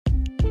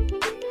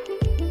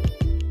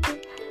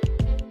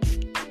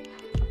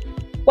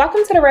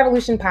Welcome to the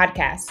Revolution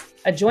Podcast,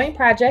 a joint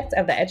project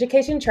of the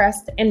Education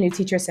Trust and New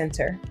Teacher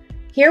Center.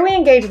 Here we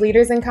engage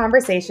leaders in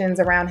conversations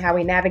around how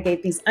we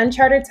navigate these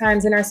uncharted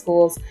times in our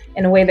schools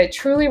in a way that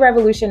truly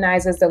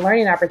revolutionizes the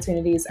learning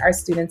opportunities our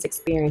students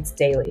experience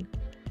daily.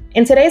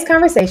 In today's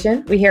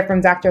conversation, we hear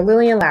from Dr.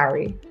 Lillian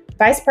Lowry,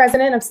 Vice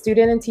President of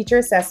Student and Teacher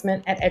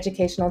Assessment at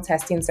Educational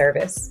Testing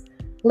Service.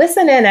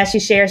 Listen in as she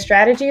shares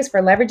strategies for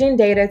leveraging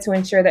data to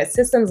ensure that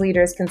systems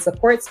leaders can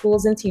support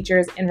schools and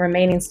teachers in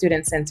remaining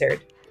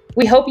student-centered.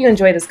 We hope you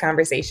enjoy this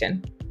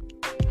conversation.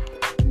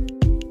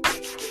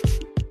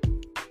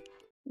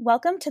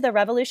 Welcome to the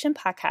Revolution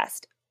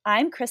Podcast.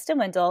 I'm Krista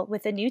Wendell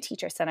with the New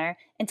Teacher Center,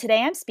 and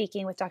today I'm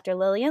speaking with Dr.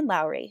 Lillian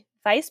Lowry,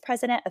 Vice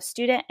President of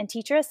Student and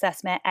Teacher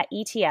Assessment at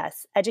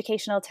ETS,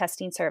 Educational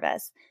Testing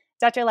Service.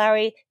 Dr.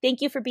 Lowry, thank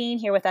you for being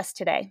here with us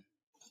today.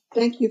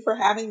 Thank you for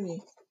having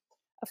me.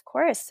 Of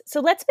course. So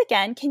let's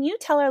begin. Can you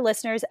tell our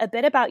listeners a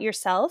bit about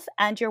yourself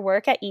and your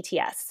work at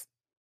ETS?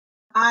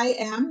 I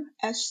am,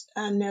 as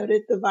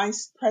noted, the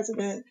Vice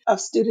President of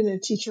Student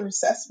and Teacher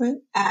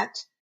Assessment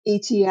at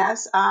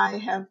ETS. I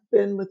have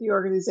been with the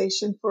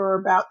organization for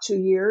about 2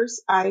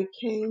 years. I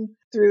came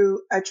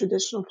through a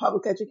traditional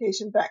public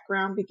education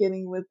background,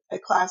 beginning with a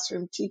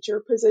classroom teacher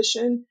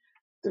position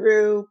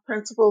through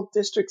principal,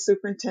 district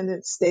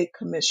superintendent, state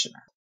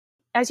commissioner.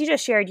 As you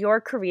just shared, your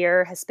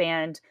career has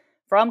spanned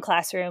from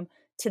classroom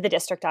to the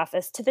district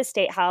office, to the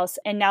state house,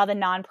 and now the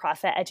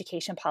nonprofit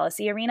education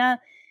policy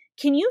arena.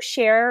 Can you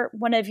share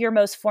one of your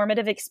most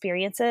formative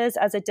experiences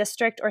as a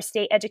district or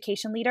state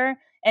education leader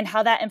and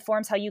how that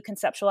informs how you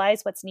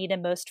conceptualize what's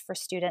needed most for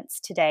students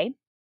today?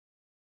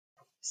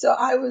 So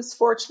I was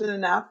fortunate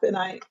enough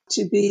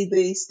to be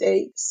the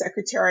state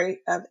secretary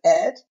of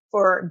ed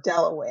for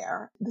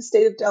Delaware. The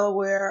state of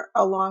Delaware,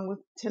 along with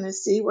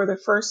Tennessee, were the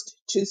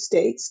first two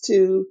states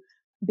to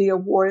be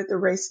awarded the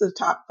Race to the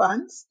Top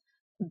funds.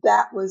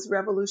 That was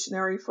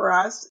revolutionary for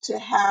us to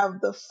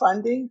have the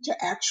funding to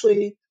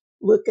actually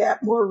look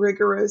at more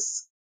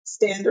rigorous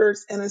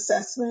standards and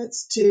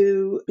assessments,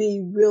 to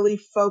be really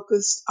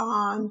focused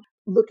on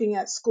looking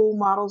at school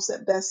models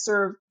that best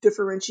serve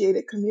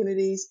differentiated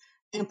communities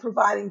and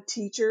providing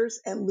teachers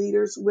and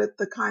leaders with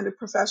the kind of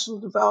professional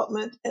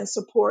development and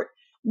support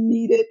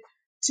needed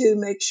to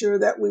make sure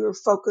that we were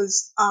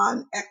focused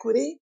on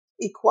equity,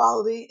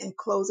 equality, and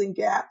closing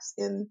gaps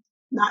in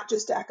not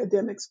just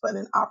academics, but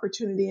in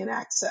opportunity and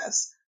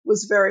access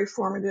was very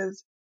formative.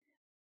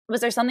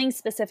 Was there something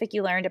specific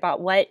you learned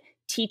about what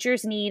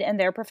teachers need in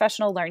their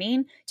professional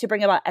learning to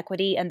bring about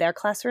equity in their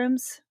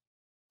classrooms?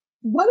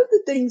 One of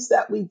the things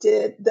that we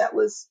did that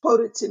was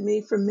quoted to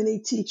me from many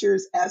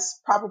teachers as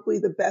probably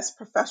the best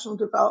professional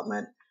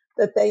development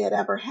that they had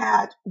ever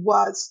had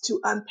was to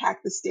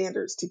unpack the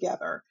standards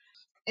together.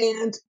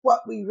 And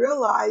what we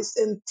realized,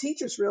 and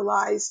teachers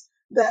realized,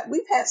 that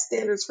we've had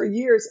standards for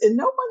years and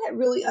no one had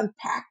really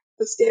unpacked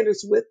the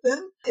standards with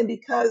them. And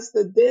because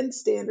the then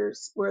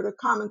standards, where the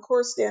Common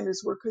Core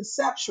standards were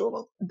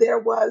conceptual, there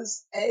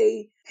was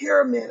a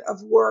pyramid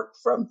of work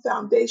from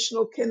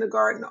foundational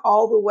kindergarten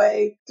all the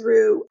way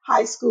through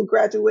high school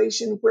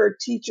graduation, where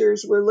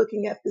teachers were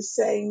looking at the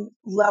same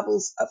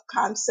levels of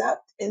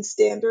concept and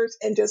standards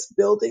and just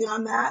building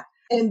on that.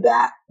 And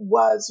that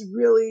was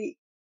really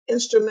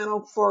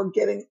instrumental for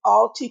getting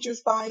all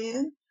teachers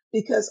buy-in,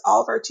 because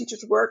all of our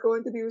teachers were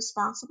going to be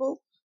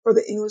responsible for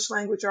the English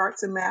language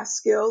arts and math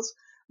skills.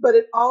 But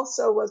it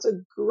also was a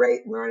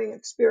great learning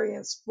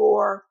experience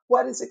for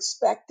what is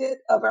expected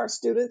of our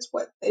students,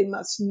 what they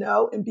must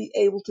know and be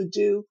able to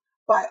do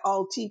by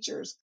all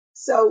teachers.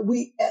 So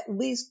we at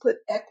least put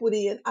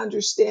equity in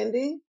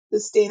understanding the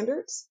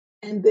standards,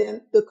 and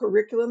then the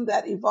curriculum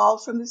that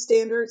evolved from the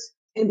standards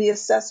and the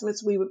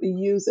assessments we would be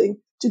using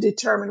to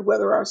determine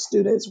whether our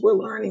students were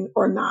learning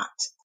or not.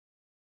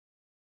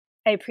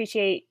 I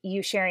appreciate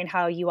you sharing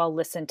how you all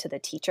listened to the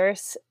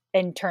teachers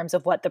in terms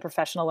of what the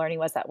professional learning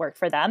was that worked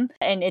for them.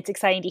 And it's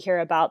exciting to hear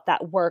about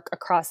that work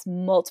across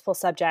multiple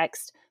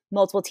subjects,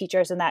 multiple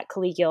teachers, and that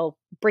collegial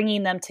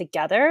bringing them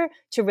together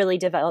to really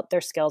develop their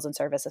skills in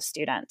service of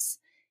students.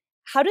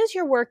 How does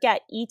your work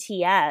at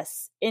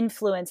ETS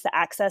influence the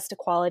access to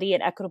quality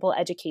and equitable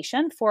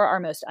education for our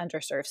most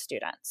underserved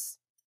students?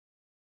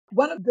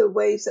 One of the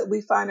ways that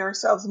we find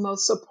ourselves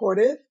most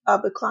supportive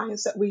of the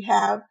clients that we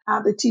have,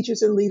 the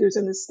teachers and leaders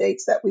in the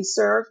states that we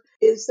serve,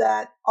 is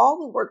that all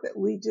the work that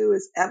we do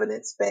is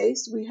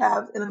evidence-based. We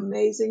have an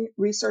amazing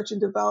research and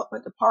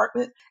development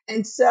department.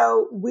 And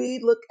so we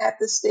look at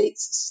the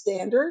state's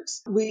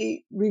standards,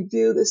 we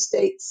review the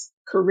state's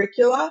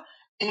curricula,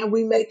 and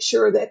we make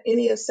sure that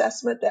any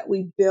assessment that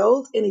we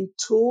build, any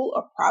tool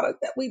or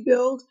product that we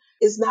build,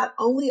 is not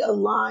only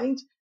aligned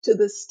to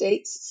the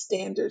state's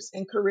standards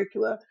and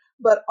curricula,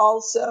 but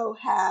also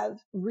have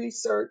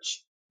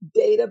research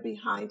data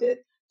behind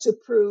it to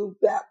prove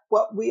that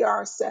what we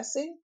are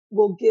assessing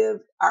will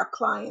give our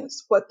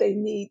clients what they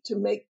need to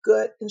make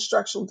good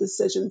instructional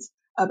decisions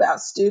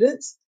about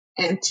students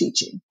and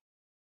teaching.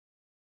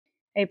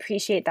 I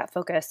appreciate that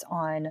focus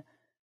on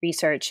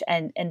research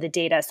and the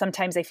data.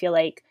 Sometimes I feel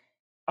like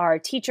our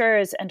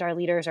teachers and our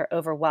leaders are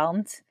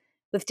overwhelmed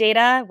with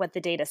data, what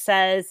the data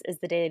says, is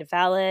the data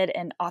valid?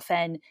 And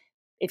often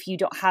if you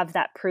don't have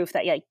that proof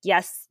that, like,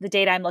 yes, the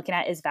data I'm looking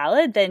at is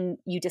valid, then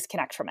you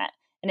disconnect from it.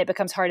 And it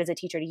becomes hard as a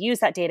teacher to use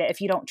that data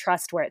if you don't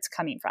trust where it's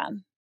coming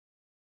from.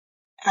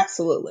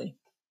 Absolutely.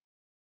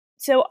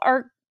 So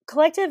our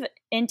collective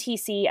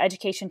NTC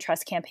Education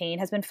Trust campaign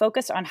has been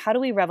focused on how do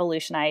we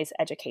revolutionize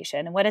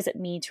education and what does it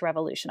mean to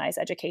revolutionize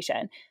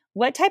education?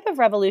 What type of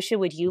revolution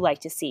would you like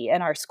to see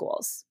in our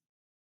schools?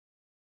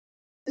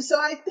 So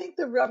I think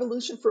the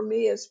revolution for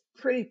me is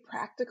pretty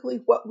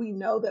practically what we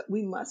know that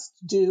we must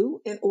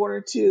do in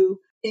order to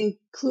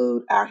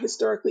include our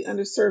historically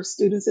underserved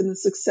students in the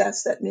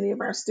success that many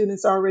of our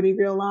students already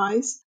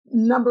realize.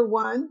 Number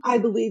one, I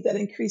believe that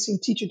increasing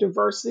teacher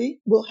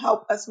diversity will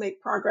help us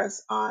make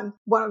progress on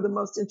one of the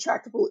most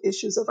intractable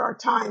issues of our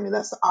time, and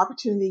that's the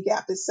opportunity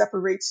gap that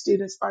separates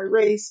students by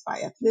race, by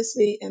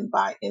ethnicity, and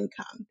by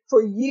income.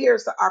 For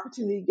years, the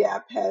opportunity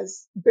gap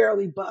has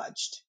barely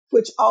budged,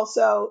 which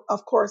also,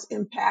 of course,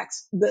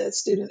 impacts the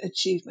student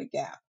achievement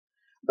gap.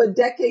 But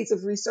decades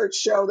of research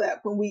show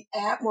that when we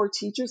add more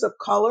teachers of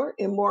color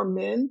and more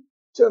men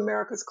to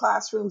America's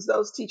classrooms,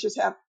 those teachers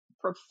have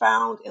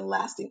profound and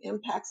lasting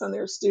impacts on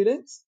their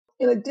students.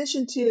 In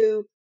addition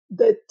to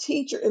the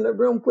teacher in the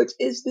room, which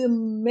is the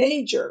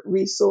major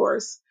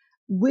resource,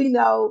 we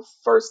know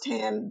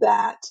firsthand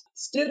that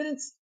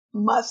students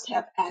must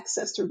have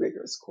access to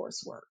rigorous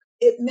coursework.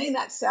 It may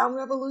not sound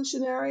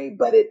revolutionary,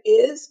 but it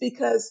is,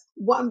 because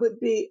one would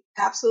be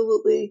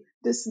absolutely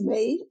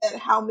dismayed at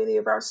how many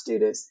of our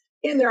students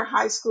in their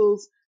high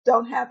schools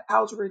don't have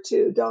Algebra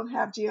 2, don't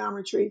have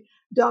geometry,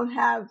 don't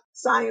have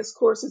science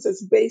courses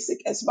as basic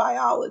as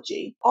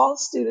biology. All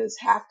students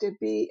have to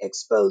be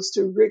exposed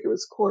to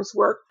rigorous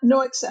coursework,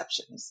 no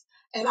exceptions.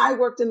 And I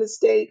worked in a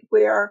state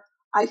where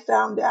I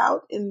found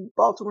out in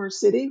Baltimore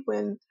City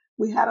when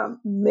we had a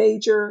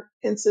major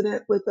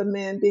incident with a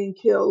man being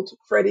killed,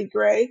 Freddie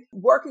Gray.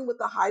 Working with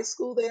the high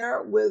school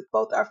there with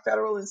both our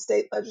federal and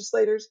state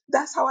legislators,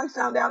 that's how I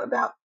found out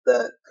about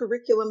the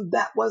curriculum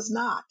that was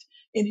not.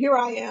 And here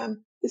I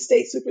am, the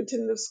state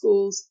superintendent of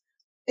schools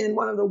in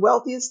one of the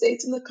wealthiest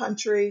states in the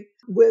country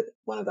with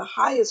one of the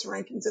highest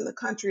rankings in the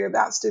country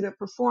about student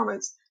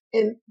performance.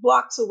 And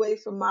blocks away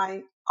from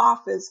my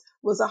office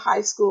was a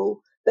high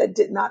school that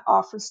did not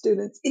offer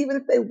students, even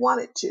if they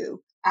wanted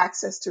to,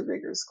 access to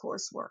rigorous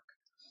coursework.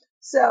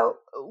 So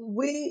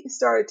we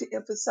started to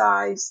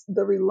emphasize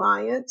the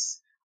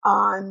reliance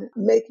on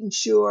making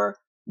sure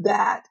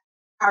that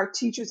our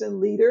teachers and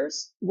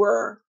leaders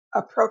were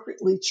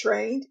appropriately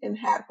trained and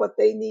had what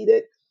they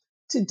needed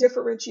to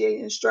differentiate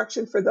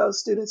instruction for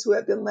those students who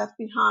had been left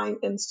behind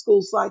in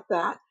schools like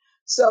that,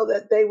 so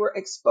that they were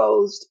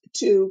exposed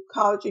to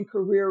college and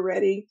career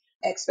ready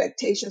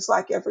expectations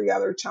like every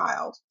other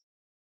child.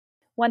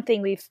 One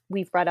thing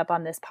we've brought up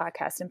on this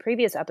podcast in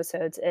previous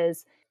episodes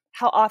is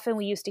how often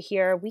we used to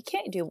hear, we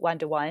can't do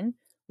one-to-one,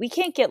 we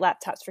can't get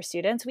laptops for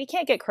students, we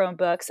can't get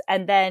Chromebooks,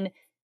 and then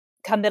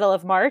come middle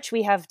of March,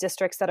 we have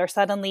districts that are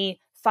suddenly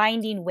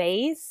finding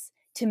ways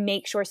to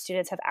make sure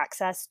students have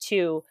access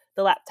to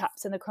the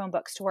laptops and the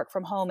Chromebooks to work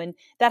from home. And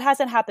that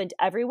hasn't happened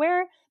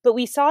everywhere, but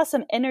we saw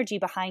some energy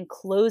behind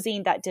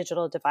closing that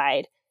digital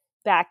divide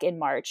back in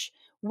March.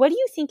 What do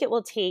you think it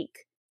will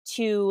take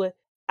to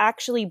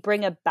actually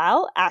bring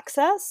about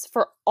access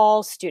for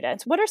all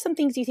students? What are some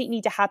things you think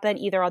need to happen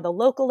either on the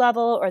local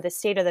level or the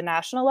state or the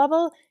national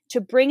level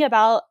to bring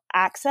about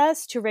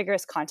access to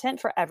rigorous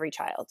content for every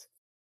child?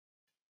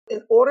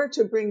 In order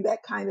to bring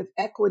that kind of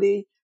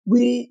equity,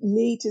 we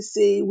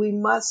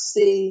must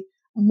see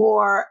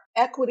more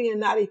equity and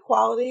not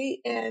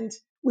equality. And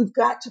we've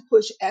got to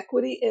push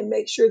equity and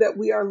make sure that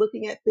we are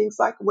looking at things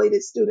like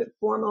weighted student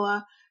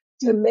formula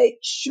to make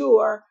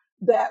sure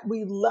that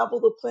we level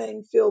the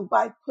playing field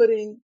by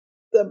putting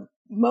the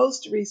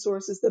most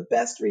resources, the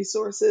best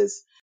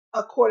resources,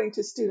 according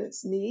to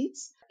students'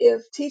 needs.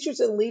 If teachers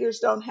and leaders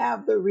don't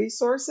have the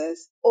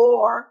resources,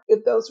 or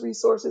if those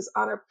resources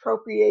aren't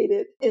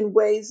appropriated in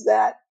ways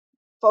that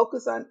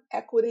focus on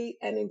equity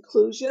and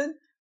inclusion,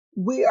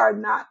 we are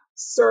not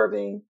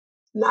serving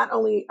not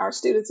only our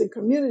students and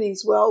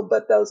communities well,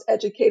 but those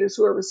educators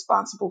who are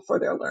responsible for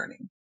their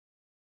learning.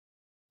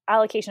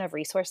 Allocation of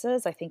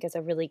resources, I think, is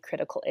a really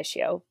critical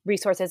issue.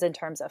 Resources in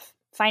terms of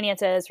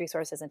finances,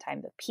 resources in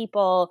terms of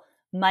people,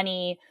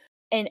 money.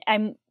 And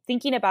I'm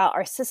thinking about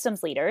our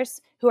systems leaders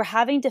who are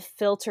having to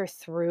filter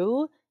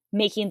through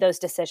making those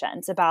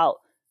decisions about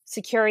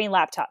securing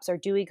laptops or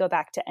do we go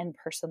back to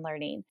in-person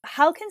learning?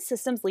 How can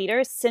systems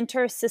leaders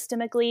center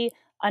systemically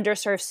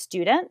underserved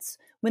students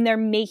when they're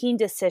making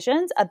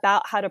decisions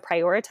about how to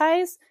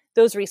prioritize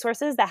those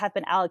resources that have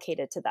been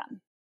allocated to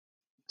them?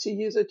 To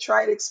use a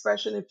trite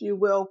expression, if you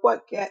will,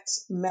 what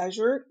gets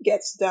measured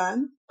gets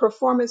done.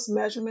 Performance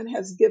measurement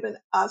has given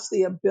us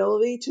the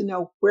ability to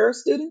know where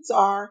students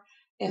are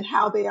and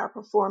how they are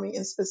performing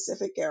in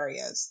specific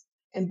areas.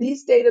 And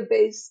these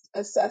data-based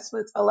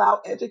assessments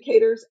allow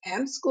educators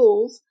and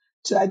schools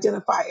to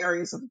identify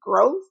areas of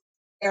growth,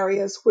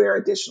 areas where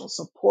additional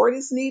support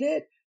is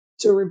needed,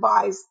 to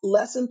revise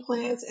lesson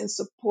plans and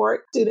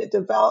support student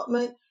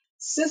development,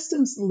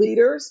 Systems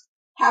leaders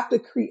have to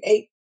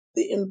create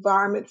the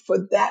environment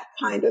for that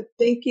kind of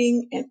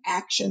thinking and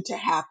action to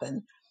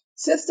happen.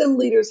 System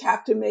leaders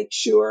have to make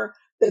sure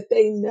that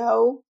they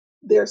know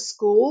their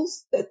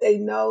schools, that they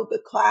know the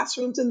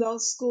classrooms in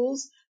those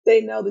schools,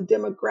 they know the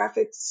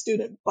demographic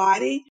student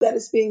body that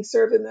is being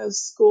served in those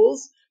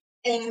schools,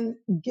 and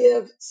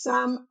give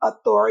some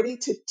authority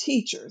to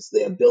teachers,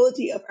 the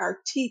ability of our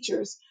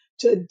teachers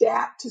to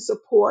adapt to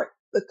support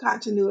the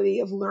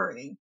continuity of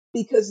learning,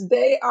 because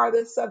they are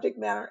the subject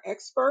matter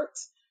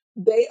experts.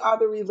 They are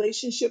the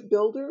relationship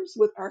builders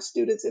with our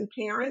students and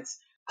parents.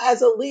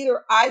 As a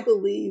leader, I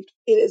believed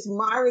it is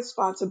my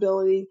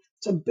responsibility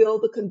to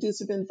build a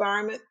conducive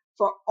environment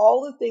for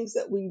all the things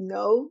that we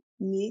know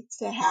needs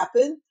to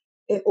happen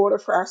in order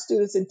for our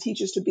students and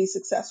teachers to be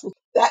successful.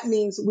 That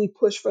means we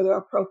push for the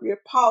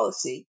appropriate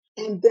policy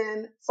and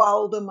then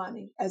follow the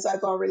money. As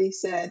I've already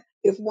said,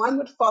 if one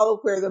would follow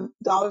where the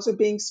dollars are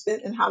being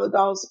spent and how the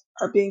dollars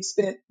are being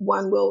spent,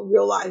 one will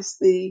realize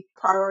the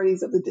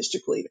priorities of the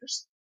district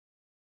leaders.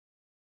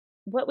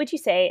 What would you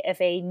say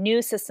if a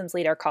new systems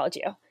leader called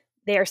you?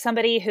 They are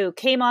somebody who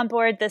came on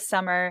board this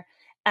summer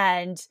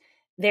and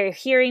they're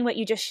hearing what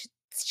you just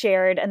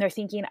shared and they're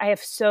thinking, I have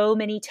so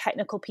many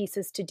technical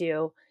pieces to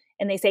do.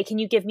 And they say, can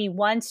you give me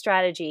one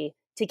strategy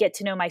to get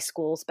to know my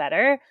schools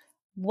better?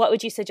 What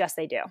would you suggest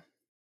they do?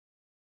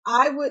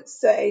 I would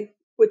say,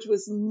 which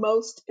was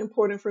most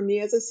important for me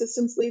as a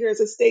systems leader, as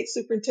a state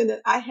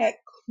superintendent, I had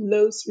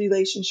close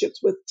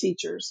relationships with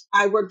teachers.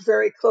 I worked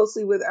very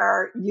closely with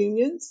our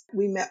unions.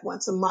 We met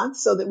once a month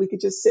so that we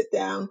could just sit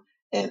down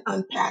and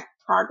unpack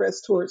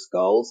progress towards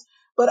goals.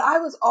 But I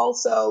was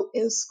also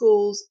in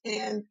schools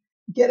and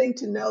getting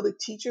to know the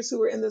teachers who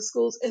were in the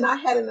schools. And I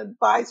had an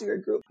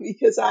advisory group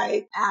because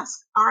I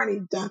asked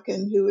Arnie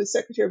Duncan, who was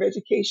Secretary of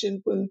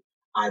Education when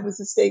I was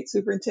the state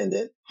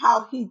superintendent,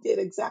 how he did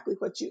exactly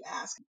what you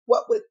asked.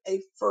 What would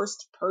a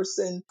first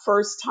person,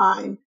 first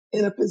time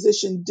in a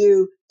position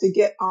do to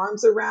get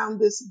arms around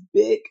this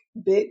big,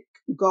 big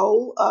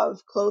goal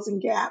of closing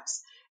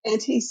gaps?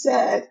 And he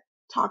said,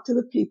 talk to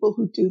the people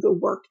who do the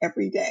work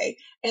every day.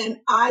 And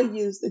I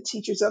use the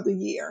Teachers of the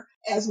Year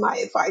as my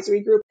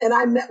advisory group. And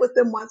I met with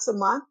them once a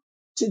month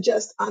to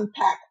just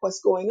unpack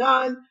what's going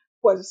on.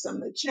 What are some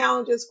of the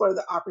challenges? What are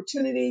the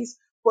opportunities?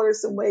 What are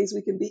some ways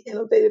we can be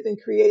innovative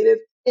and creative?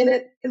 And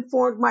it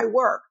informed my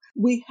work.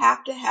 We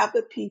have to have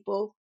the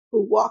people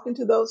who walk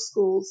into those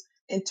schools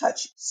and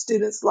touch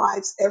students'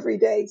 lives every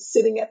day,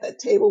 sitting at that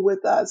table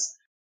with us.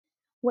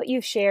 What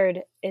you've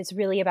shared is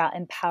really about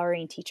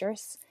empowering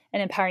teachers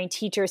and empowering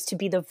teachers to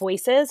be the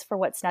voices for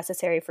what's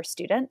necessary for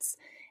students.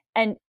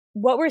 And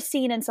what we're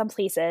seeing in some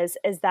places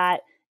is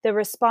that the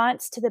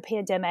response to the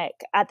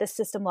pandemic at the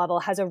system level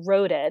has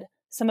eroded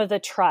some of the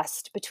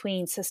trust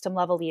between system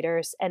level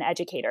leaders and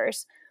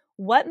educators.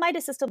 What might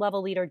a system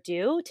level leader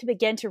do to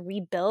begin to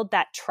rebuild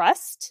that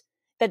trust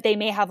that they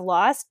may have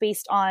lost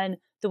based on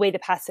the way the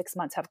past 6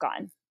 months have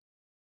gone?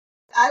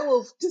 I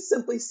will just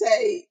simply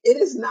say it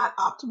is not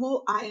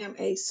optimal. I am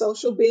a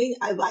social being.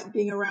 I like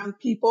being around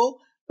people,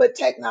 but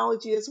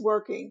technology is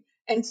working.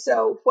 And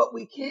so what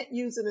we can't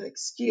use as an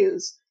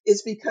excuse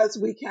is because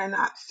we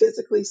cannot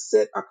physically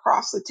sit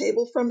across the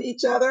table from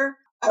each other,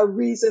 a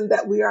reason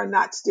that we are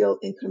not still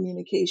in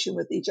communication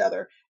with each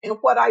other. And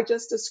what I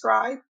just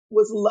described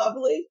was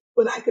lovely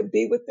when I could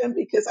be with them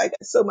because I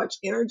got so much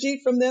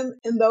energy from them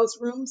in those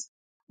rooms.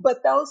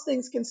 But those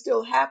things can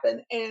still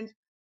happen. And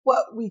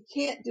what we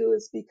can't do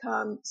is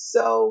become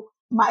so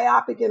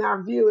myopic in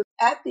our view.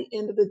 At the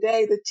end of the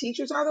day, the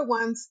teachers are the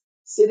ones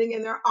sitting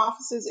in their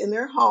offices, in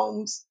their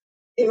homes,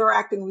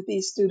 interacting with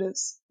these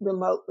students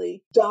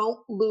remotely. Don't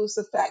lose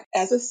the fact,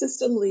 as a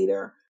system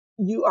leader,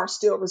 you are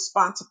still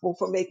responsible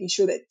for making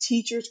sure that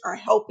teachers are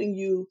helping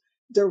you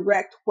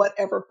direct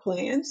whatever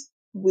plans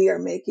we are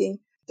making.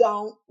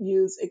 Don't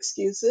use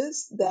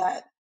excuses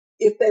that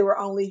if they were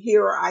only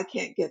here or I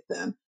can't get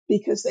them,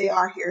 because they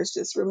are here. It's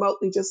just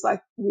remotely, just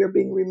like we're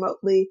being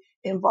remotely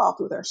involved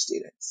with our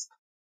students.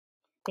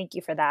 Thank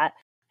you for that.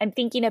 I'm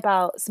thinking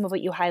about some of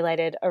what you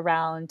highlighted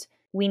around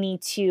we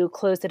need to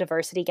close the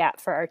diversity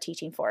gap for our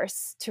teaching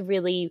force to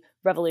really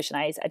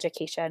revolutionize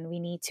education. We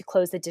need to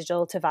close the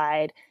digital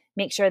divide,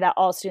 make sure that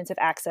all students have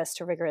access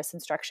to rigorous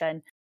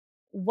instruction.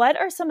 What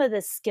are some of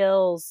the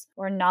skills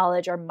or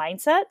knowledge or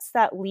mindsets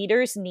that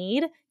leaders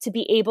need to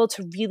be able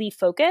to really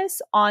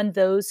focus on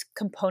those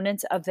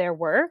components of their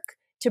work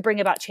to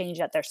bring about change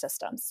at their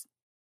systems?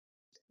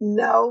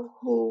 Know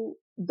who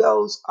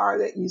those are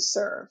that you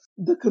serve,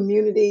 the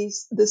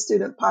communities, the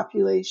student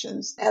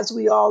populations. As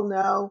we all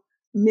know,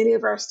 many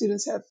of our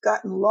students have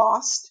gotten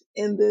lost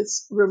in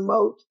this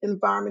remote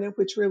environment in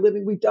which we're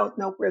living. We don't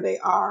know where they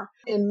are.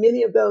 And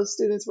many of those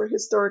students were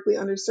historically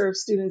underserved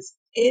students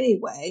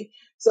anyway.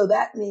 So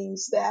that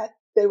means that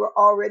they were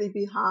already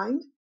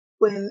behind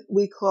when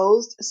we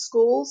closed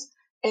schools,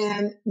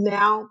 and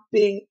now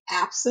being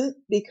absent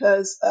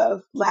because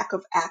of lack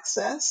of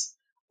access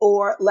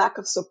or lack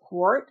of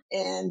support,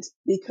 and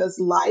because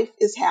life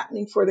is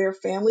happening for their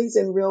families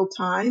in real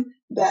time,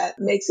 that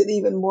makes it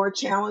even more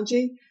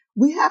challenging.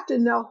 We have to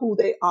know who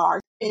they are.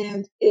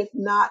 And if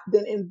not,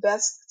 then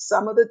invest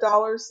some of the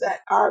dollars that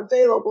are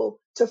available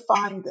to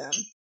find them.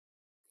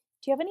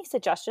 Do you have any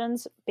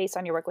suggestions based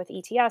on your work with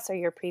ETS or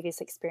your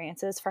previous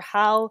experiences for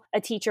how a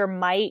teacher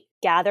might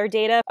gather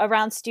data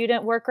around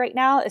student work right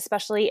now,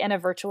 especially in a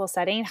virtual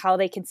setting, how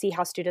they can see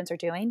how students are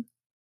doing?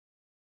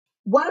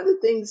 One of the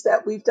things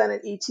that we've done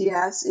at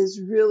ETS is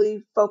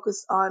really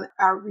focus on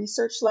our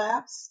research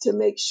labs to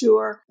make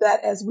sure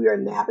that as we are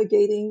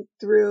navigating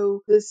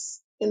through this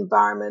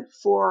environment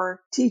for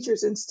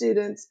teachers and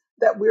students,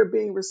 that we're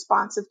being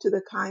responsive to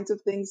the kinds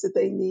of things that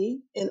they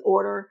need in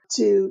order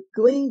to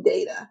glean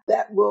data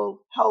that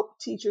will help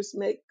teachers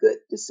make good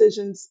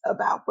decisions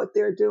about what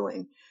they're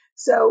doing.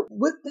 So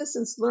with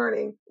distance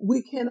learning,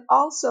 we can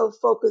also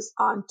focus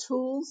on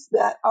tools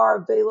that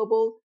are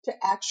available to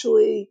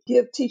actually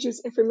give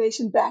teachers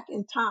information back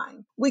in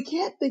time. We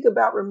can't think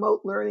about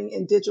remote learning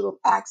and digital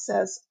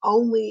access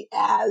only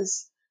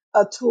as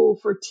a tool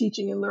for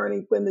teaching and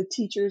learning when the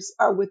teachers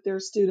are with their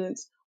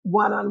students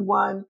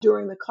one-on-one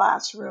during the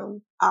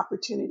classroom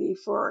opportunity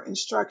for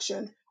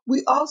instruction.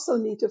 We also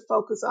need to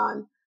focus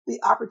on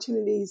the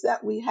opportunities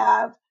that we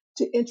have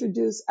to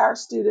introduce our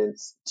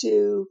students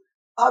to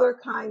other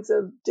kinds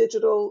of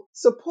digital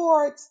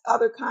supports,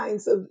 other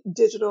kinds of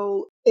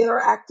digital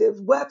interactive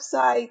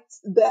websites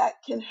that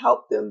can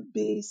help them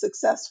be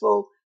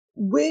successful.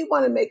 We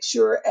want to make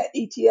sure at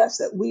ETS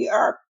that we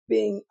are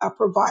being a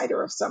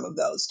provider of some of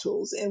those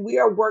tools. And we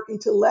are working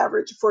to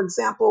leverage, for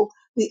example,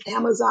 the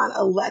Amazon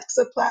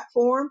Alexa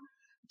platform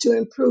to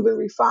improve and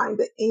refine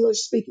the English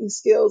speaking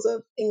skills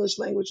of English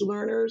language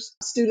learners.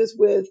 Students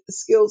with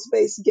skills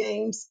based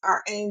games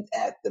are aimed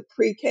at the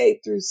pre K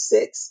through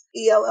 6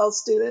 ELL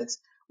students.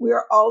 We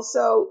are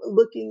also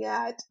looking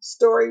at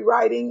story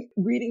writing,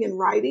 reading and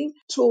writing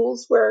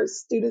tools where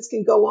students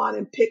can go on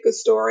and pick a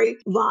story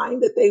line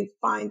that they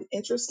find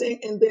interesting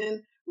and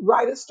then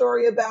write a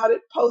story about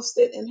it, post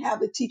it, and have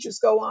the teachers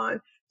go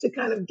on to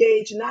kind of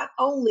gauge not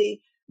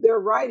only their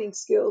writing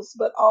skills,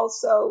 but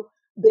also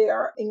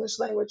their English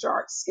language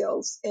arts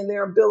skills and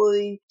their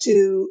ability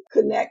to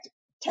connect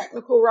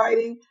technical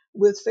writing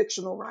with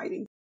fictional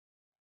writing.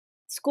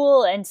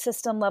 School and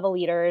system level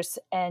leaders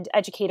and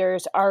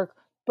educators are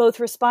both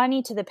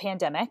responding to the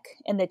pandemic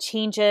and the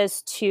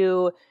changes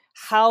to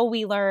how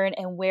we learn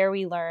and where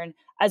we learn,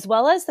 as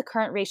well as the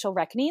current racial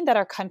reckoning that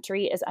our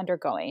country is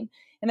undergoing.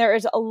 And there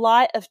is a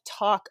lot of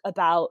talk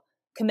about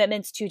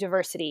commitments to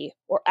diversity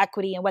or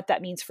equity and what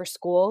that means for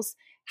schools.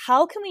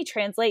 How can we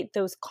translate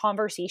those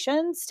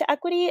conversations to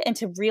equity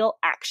into real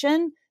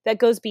action that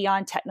goes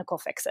beyond technical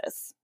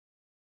fixes?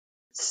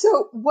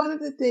 So one of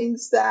the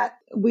things that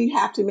we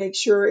have to make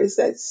sure is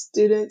that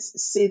students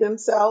see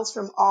themselves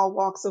from all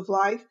walks of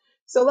life.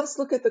 So let's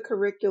look at the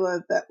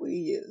curricula that we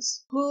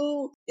use.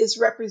 Who is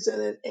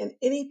represented in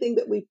anything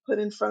that we put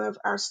in front of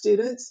our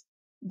students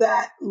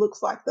that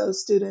looks like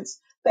those students,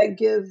 that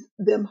give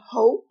them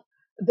hope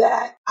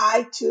that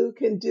I too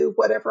can do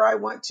whatever I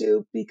want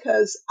to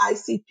because I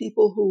see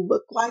people who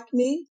look like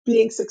me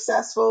being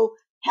successful,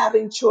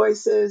 having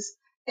choices,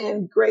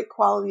 and great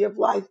quality of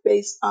life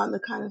based on the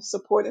kind of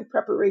support and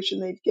preparation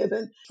they've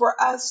given.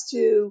 For us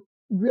to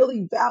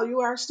really value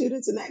our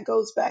students, and that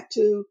goes back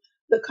to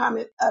the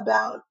comment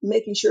about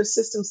making sure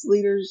systems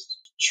leaders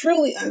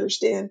truly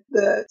understand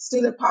the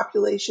student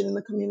population and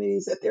the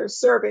communities that they're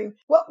serving.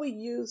 What we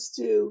use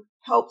to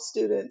help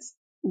students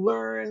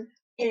learn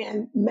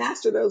and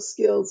master those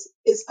skills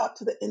is up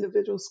to the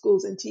individual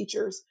schools and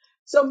teachers.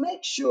 So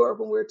make sure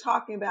when we're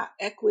talking about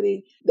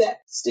equity that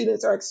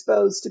students are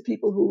exposed to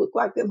people who look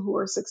like them who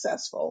are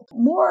successful.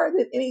 More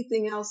than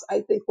anything else,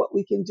 I think what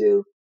we can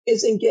do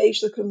is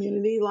engage the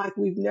community like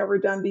we've never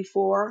done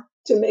before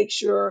to make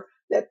sure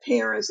that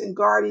parents and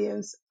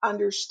guardians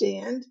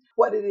understand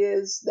what it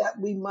is that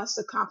we must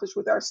accomplish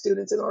with our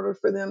students in order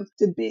for them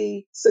to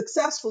be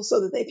successful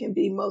so that they can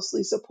be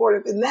mostly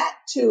supportive. And that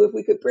too, if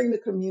we could bring the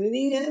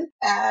community in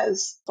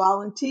as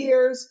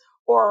volunteers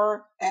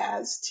or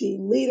as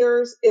team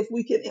leaders, if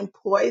we can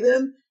employ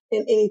them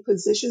in any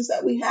positions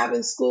that we have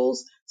in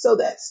schools so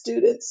that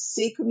students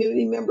see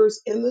community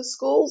members in the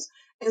schools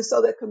and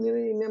so that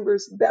community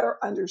members better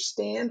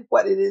understand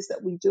what it is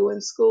that we do in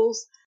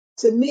schools.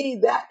 To me,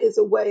 that is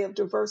a way of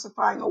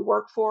diversifying a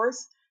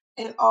workforce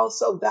and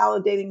also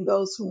validating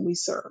those whom we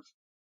serve.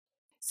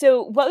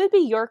 So, what would be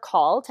your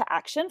call to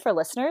action for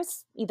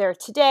listeners, either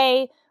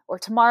today or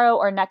tomorrow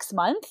or next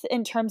month,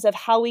 in terms of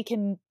how we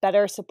can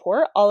better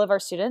support all of our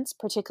students,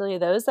 particularly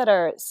those that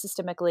are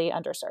systemically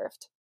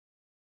underserved?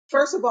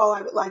 First of all,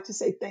 I would like to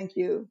say thank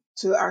you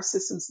to our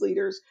systems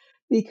leaders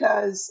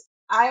because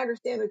I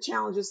understand the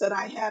challenges that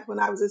I had when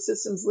I was a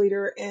systems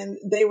leader, and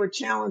they were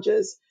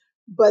challenges,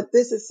 but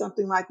this is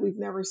something like we've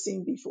never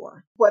seen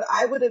before. What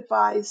I would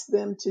advise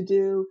them to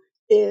do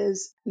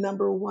is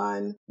number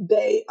one,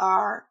 they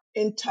are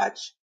in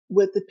touch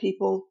with the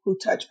people who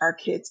touch our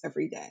kids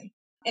every day.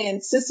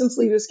 And systems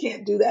leaders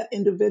can't do that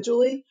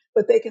individually,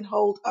 but they can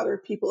hold other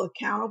people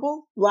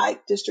accountable,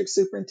 like district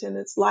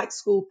superintendents, like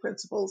school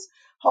principals,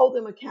 hold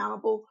them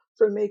accountable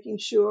for making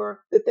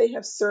sure that they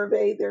have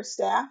surveyed their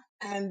staff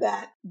and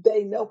that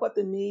they know what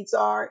the needs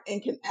are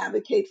and can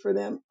advocate for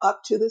them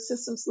up to the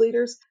systems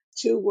leaders.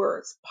 2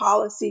 words,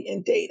 policy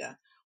and data.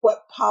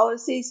 What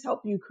policies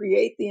help you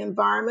create the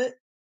environment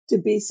to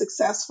be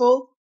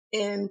successful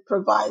in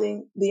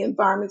providing the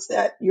environments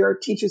that your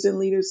teachers and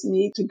leaders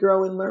need to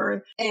grow and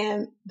learn?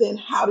 And then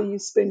how do you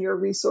spend your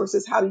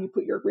resources? How do you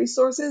put your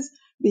resources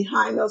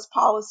behind those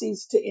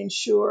policies to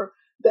ensure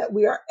that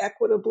we are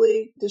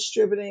equitably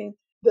distributing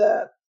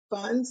the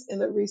funds and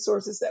the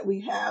resources that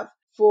we have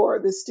for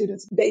the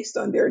students based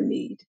on their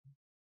need?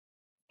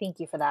 Thank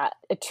you for that.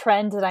 A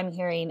trend that I'm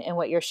hearing in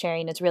what you're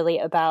sharing is really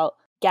about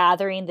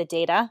gathering the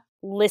data,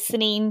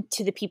 listening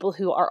to the people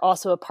who are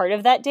also a part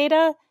of that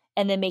data,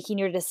 and then making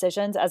your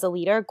decisions as a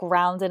leader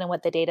grounded in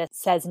what the data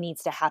says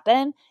needs to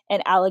happen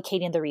and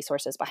allocating the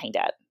resources behind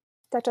it.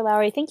 Dr.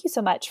 Lowry, thank you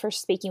so much for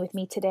speaking with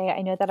me today.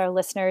 I know that our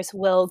listeners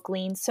will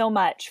glean so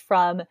much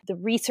from the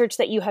research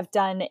that you have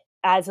done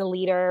as a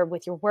leader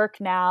with your work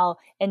now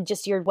and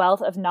just your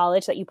wealth of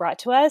knowledge that you brought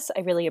to us.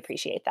 I really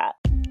appreciate that.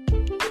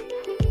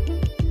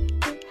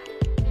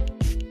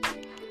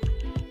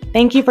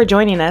 Thank you for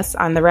joining us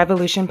on the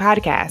Revolution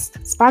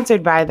Podcast,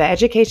 sponsored by the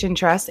Education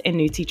Trust and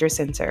New Teacher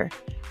Center.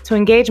 To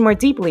engage more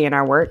deeply in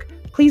our work,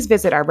 please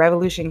visit our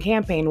Revolution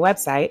Campaign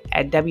website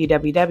at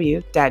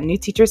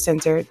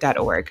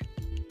www.newteachercenter.org.